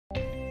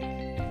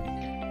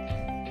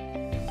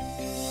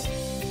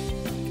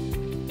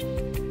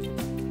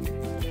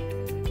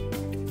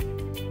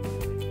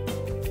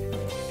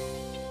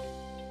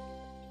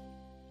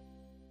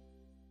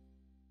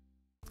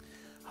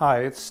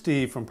Hi, it's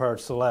Steve from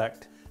Parts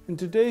Select. In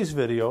today's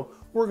video,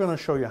 we're going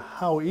to show you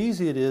how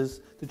easy it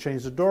is to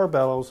change the door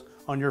bellows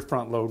on your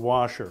front load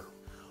washer.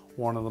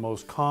 One of the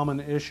most common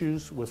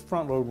issues with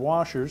front load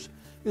washers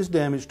is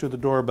damage to the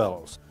door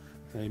bellows.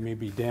 They may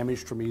be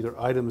damaged from either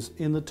items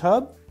in the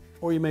tub,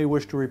 or you may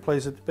wish to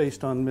replace it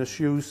based on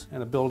misuse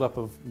and a buildup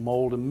of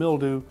mold and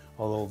mildew.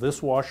 Although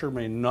this washer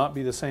may not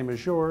be the same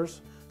as yours,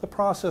 the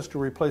process to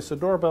replace the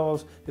door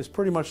bellows is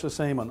pretty much the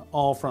same on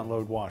all front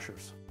load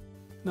washers.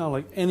 Now,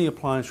 like any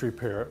appliance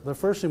repair, the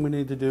first thing we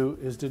need to do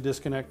is to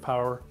disconnect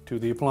power to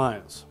the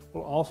appliance.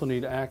 We'll also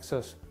need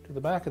access to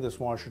the back of this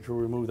washer to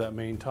remove that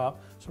main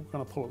top. So we're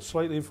going to pull it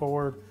slightly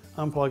forward,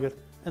 unplug it,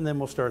 and then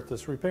we'll start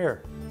this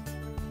repair.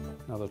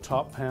 Now, the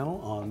top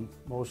panel on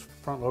most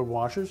front load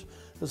washers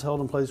is held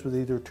in place with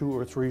either 2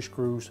 or 3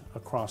 screws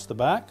across the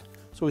back.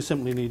 So we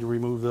simply need to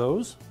remove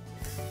those.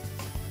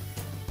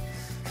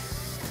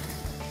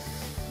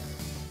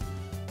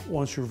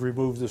 Once you've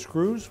removed the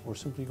screws, we're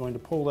simply going to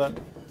pull that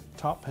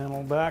top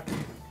panel back,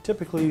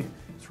 typically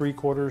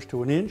 3/4 to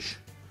 1 inch,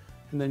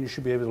 and then you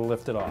should be able to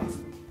lift it off.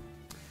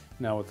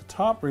 Now, with the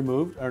top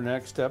removed, our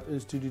next step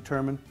is to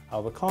determine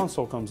how the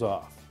console comes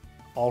off.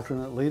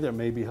 Alternately, they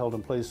may be held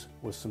in place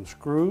with some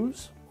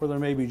screws, or there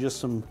may be just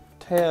some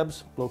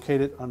tabs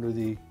located under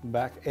the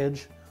back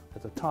edge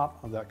at the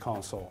top of that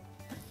console.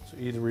 So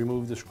either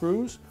remove the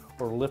screws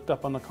or lift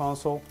up on the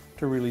console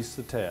to release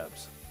the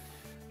tabs.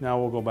 Now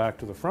we'll go back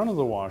to the front of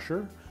the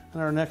washer,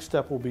 and our next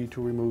step will be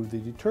to remove the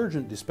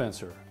detergent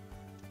dispenser.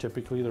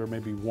 Typically, there may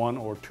be 1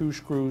 or 2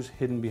 screws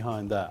hidden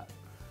behind that.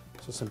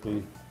 So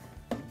simply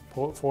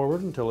pull it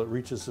forward until it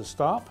reaches the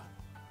stop,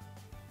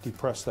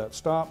 depress that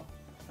stop,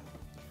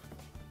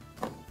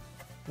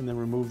 and then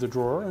remove the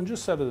drawer and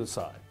just set it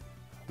aside.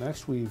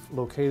 Next, we've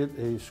located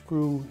a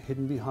screw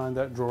hidden behind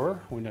that drawer.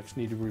 We next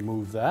need to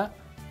remove that.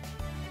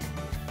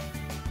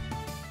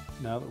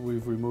 Now that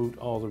we've removed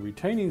all the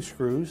retaining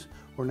screws,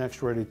 we're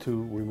next ready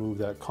to remove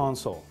that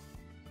console.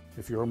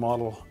 If your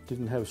model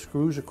didn't have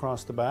screws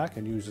across the back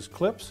and uses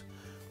clips,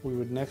 we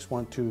would next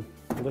want to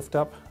lift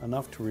up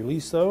enough to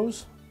release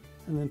those,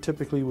 and then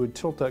typically we'd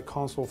tilt that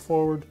console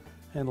forward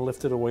and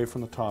lift it away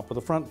from the top of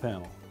the front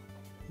panel.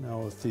 Now,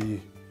 with the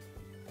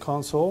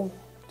console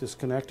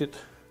disconnected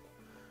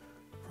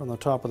from the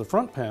top of the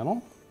front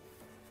panel,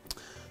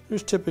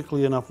 there's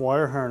typically enough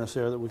wire harness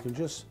there that we can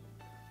just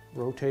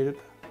rotate it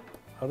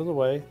out of the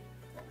way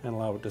and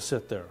allow it to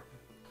sit there.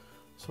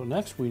 So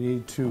next we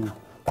need to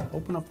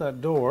open up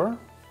that door,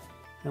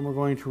 and we're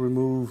going to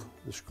remove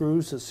the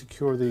screws that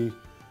secure the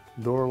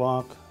door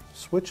lock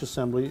switch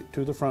assembly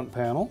to the front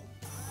panel.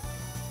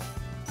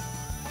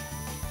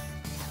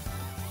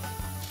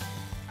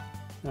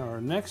 Now, our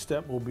next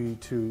step will be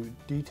to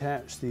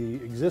detach the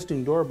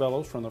existing door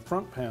bellows from the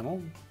front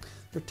panel.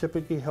 They're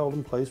typically held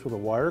in place with a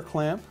wire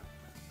clamp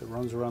that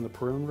runs around the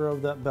perimeter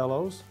of that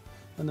bellows,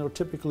 and there will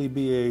typically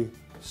be a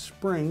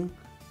spring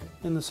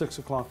in the 6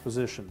 o'clock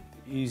position.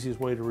 The easiest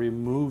way to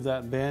remove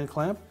that band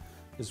clamp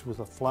is with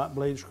a flat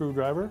blade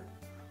screwdriver.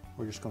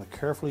 We're just going to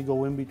carefully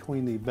go in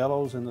between the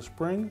bellows and the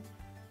spring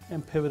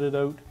and pivot it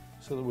out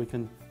so that we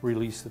can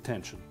release the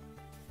tension.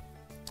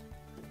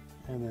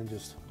 And then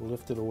just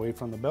lift it away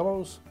from the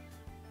bellows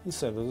and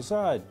set it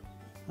aside.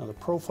 Now, the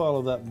profile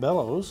of that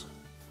bellows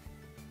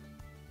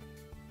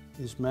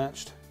is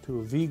matched to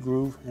a V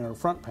groove in our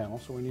front panel,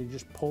 so we need to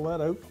just pull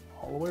that out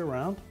all the way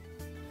around.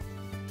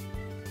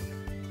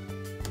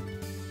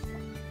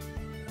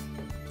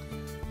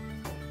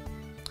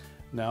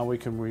 Now we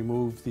can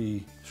remove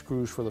the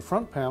screws for the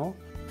front panel.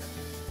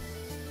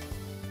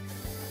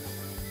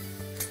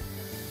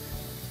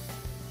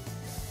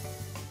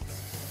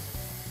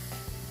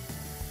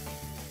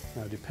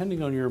 Now,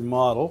 depending on your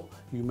model,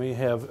 you may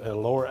have a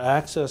lower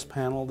access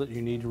panel that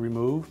you need to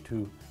remove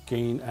to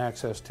gain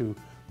access to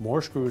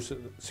more screws that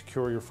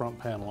secure your front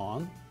panel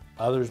on.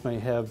 Others may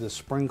have this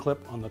spring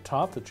clip on the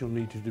top that you'll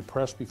need to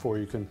depress before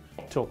you can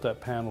tilt that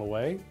panel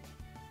away.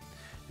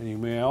 And you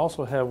may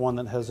also have one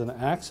that has an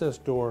access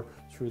door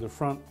through the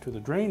front to the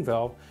drain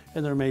valve,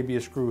 and there may be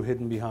a screw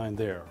hidden behind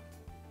there.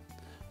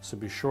 So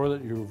be sure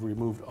that you've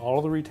removed all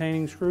of the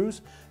retaining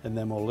screws, and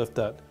then we'll lift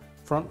that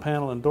front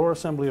panel and door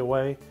assembly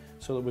away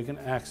so that we can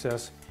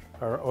access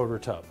our outer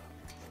tub.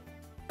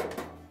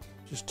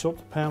 Just tilt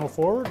the panel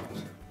forward,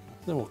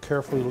 then we'll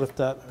carefully lift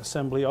that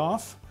assembly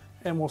off,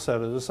 and we'll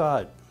set it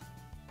aside.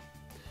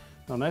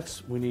 Now,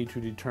 next we need to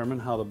determine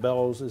how the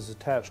bellows is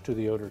attached to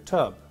the outer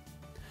tub.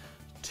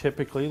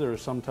 Typically, there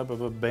is some type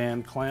of a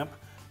band clamp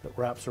that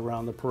wraps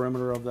around the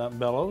perimeter of that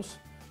bellows,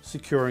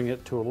 securing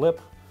it to a lip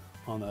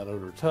on that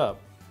outer tub.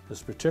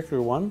 This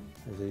particular one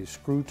is a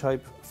screw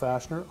type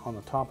fastener on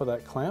the top of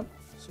that clamp,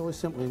 so we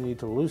simply need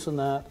to loosen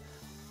that.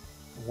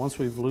 Once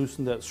we've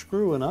loosened that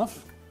screw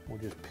enough, we'll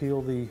just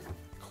peel the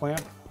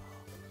clamp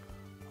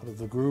out of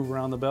the groove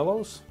around the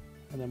bellows,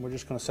 and then we're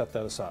just going to set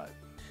that aside.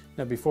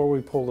 Now, before we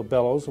pull the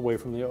bellows away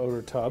from the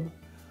outer tub,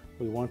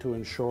 we want to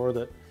ensure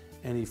that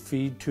any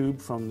feed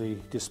tube from the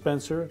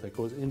dispenser that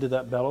goes into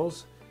that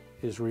bellows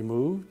is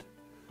removed.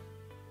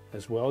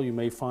 As well, you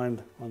may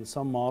find on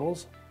some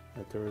models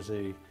that there is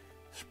a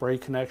spray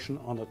connection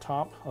on the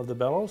top of the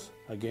bellows.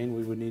 Again,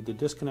 we would need to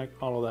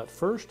disconnect all of that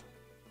first.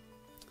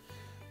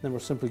 Then we're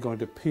simply going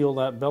to peel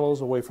that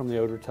bellows away from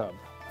the outer tub.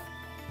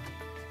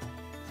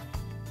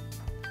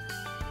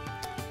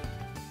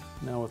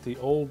 Now with the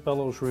old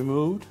bellows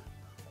removed,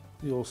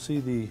 you'll see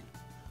the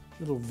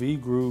little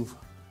V-groove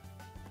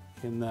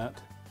in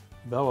that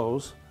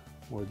bellows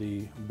where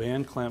the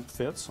band clamp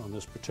fits on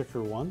this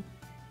particular one.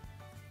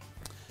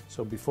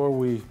 So before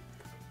we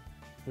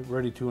get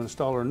ready to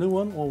install our new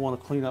one, we'll want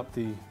to clean up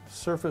the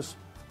surface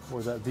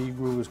where that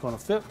V-groove is going to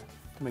fit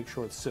to make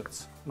sure it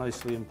sits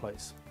nicely in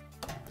place.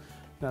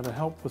 Now to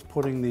help with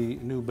putting the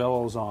new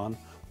bellows on,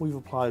 we've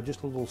applied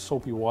just a little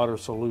soapy water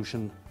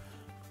solution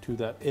to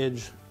that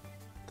edge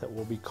that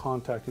will be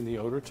contacting the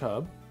outer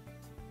tub.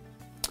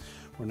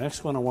 We're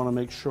next going to want to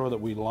make sure that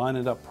we line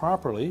it up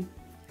properly.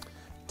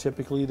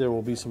 Typically there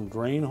will be some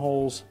drain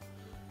holes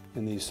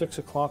in the 6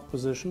 o'clock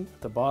position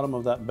at the bottom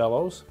of that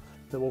bellows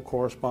that will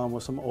correspond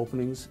with some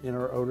openings in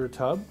our outer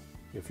tub.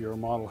 If your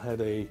model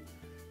had a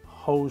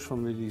hose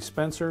from the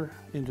dispenser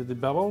into the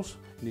bellows,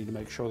 you need to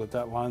make sure that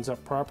that lines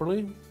up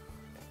properly.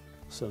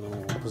 So then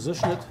we'll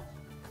position it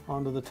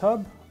onto the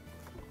tub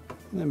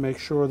and then make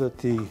sure that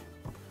the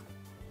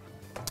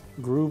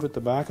groove at the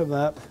back of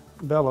that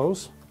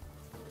bellows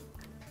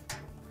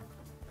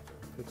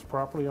fits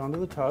properly onto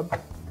the tub.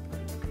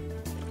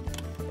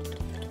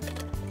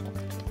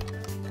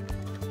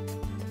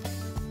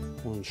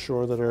 We'll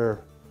ensure that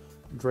our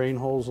drain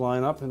holes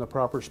line up in the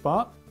proper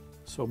spot.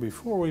 So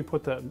before we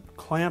put that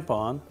clamp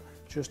on,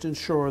 just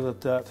ensure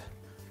that that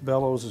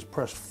bellows is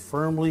pressed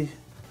firmly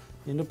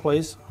into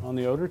place on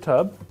the outer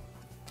tub.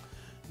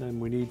 Then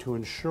we need to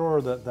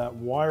ensure that that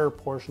wire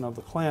portion of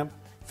the clamp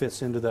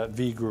fits into that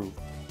V-groove.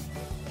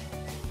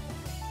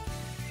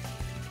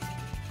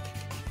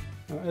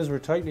 Now, as we're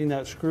tightening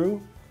that screw,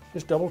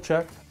 just double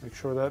check, make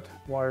sure that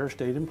wire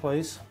stayed in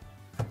place.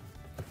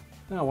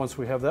 Now once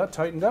we have that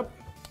tightened up,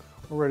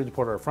 we're ready to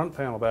put our front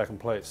panel back in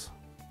place.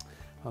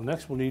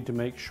 Next we'll need to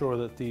make sure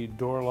that the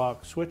door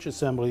lock switch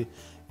assembly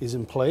is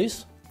in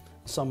place.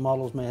 Some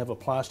models may have a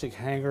plastic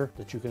hanger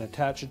that you can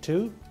attach it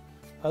to.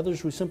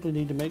 Others, we simply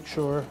need to make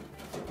sure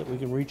that we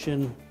can reach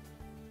in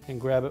and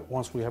grab it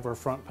once we have our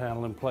front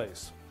panel in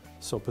place.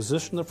 So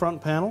position the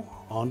front panel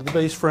onto the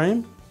base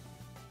frame.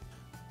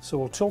 So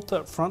we'll tilt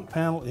that front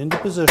panel into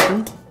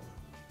position.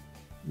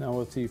 Now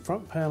with the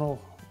front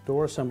panel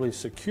door assembly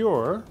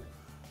secure,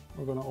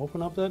 we're going to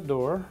open up that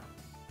door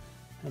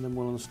and then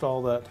we'll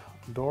install that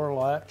door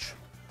latch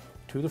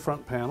to the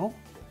front panel.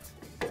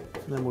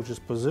 And then we'll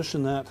just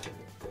position that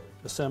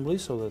assembly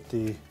so that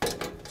the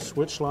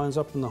switch lines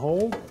up in the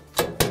hole,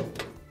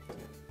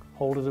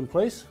 hold it in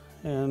place,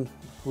 and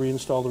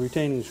reinstall the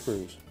retaining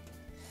screws.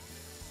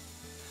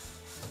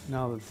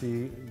 Now that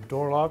the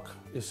door lock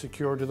is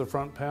secured to the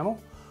front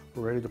panel,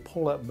 we're ready to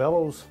pull that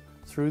bellows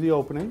through the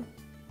opening.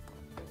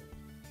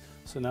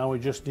 So now we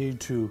just need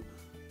to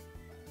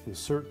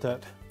insert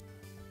that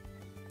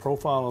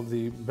profile of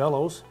the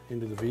bellows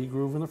into the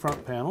V-groove in the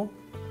front panel.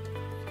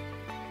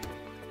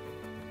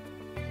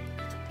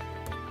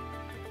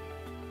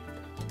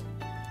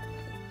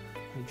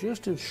 And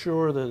just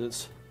ensure that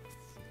it's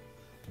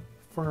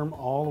firm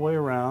all the way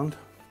around,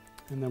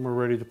 and then we're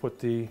ready to put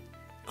the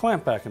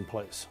clamp back in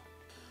place.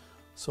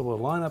 So we'll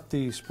line up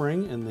the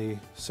spring in the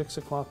 6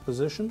 o'clock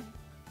position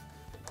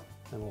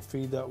and we'll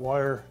feed that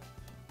wire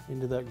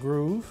into that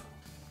groove.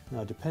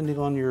 Now depending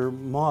on your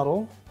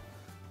model,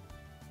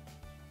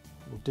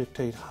 will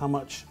dictate how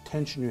much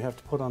tension you have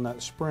to put on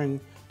that spring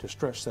to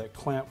stretch that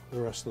clamp the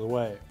rest of the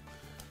way.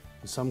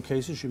 In some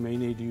cases you may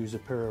need to use a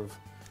pair of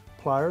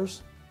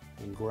pliers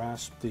and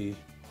grasp the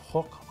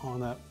hook on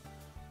that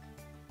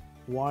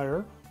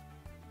wire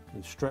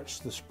and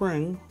stretch the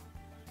spring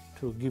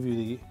to give you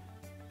the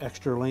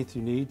extra length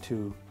you need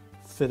to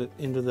fit it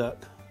into that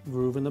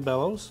groove in the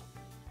bellows.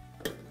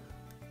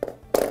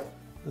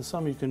 And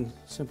some you can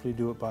simply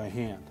do it by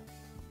hand.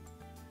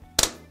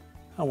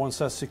 Now once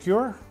that's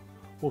secure,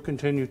 we'll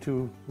continue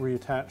to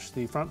reattach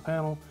the front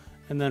panel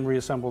and then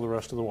reassemble the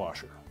rest of the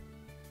washer.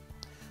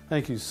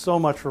 Thank you so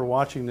much for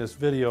watching this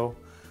video.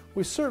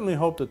 We certainly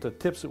hope that the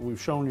tips that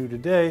we've shown you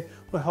today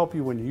will help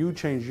you when you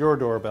change your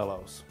door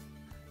bellows.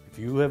 If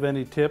you have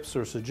any tips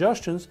or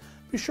suggestions,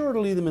 be sure to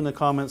leave them in the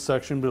comments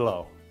section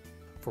below.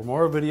 For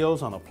more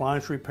videos on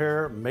appliance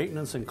repair,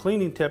 maintenance, and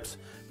cleaning tips,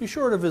 be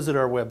sure to visit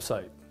our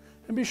website.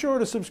 And be sure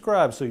to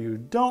subscribe so you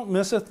don't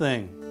miss a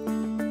thing.